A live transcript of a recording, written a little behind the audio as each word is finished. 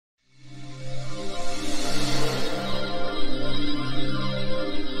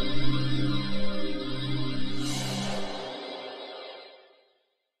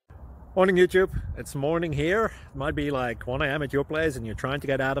Morning YouTube, it's morning here. It might be like 1 a.m. at your place and you're trying to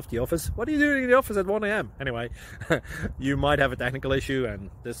get out of the office. What are you doing in the office at 1 a.m? Anyway, you might have a technical issue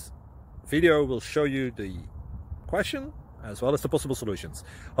and this video will show you the question as well as the possible solutions.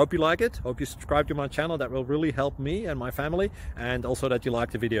 Hope you like it, hope you subscribe to my channel. That will really help me and my family, and also that you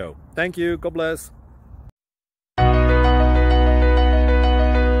like the video. Thank you, God bless.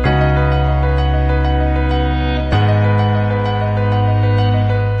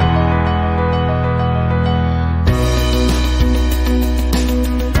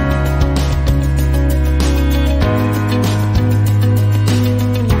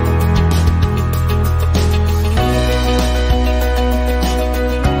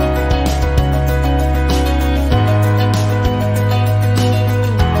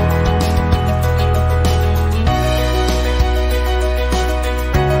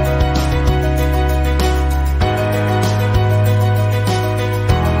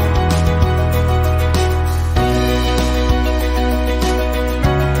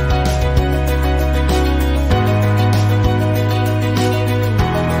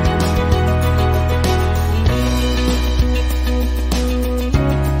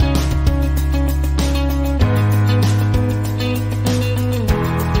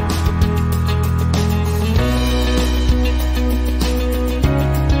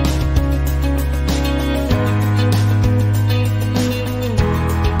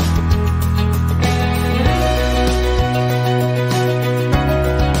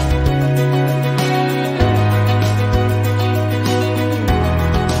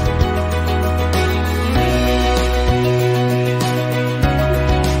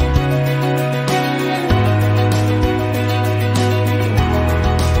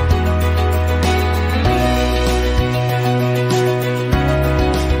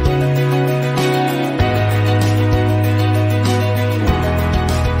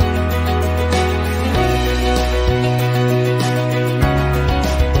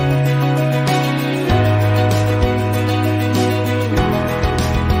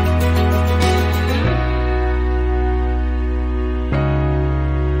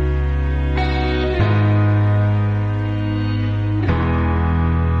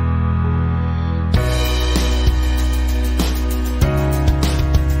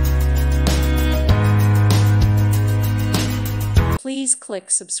 Please click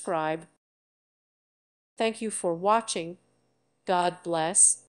subscribe. Thank you for watching. God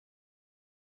bless.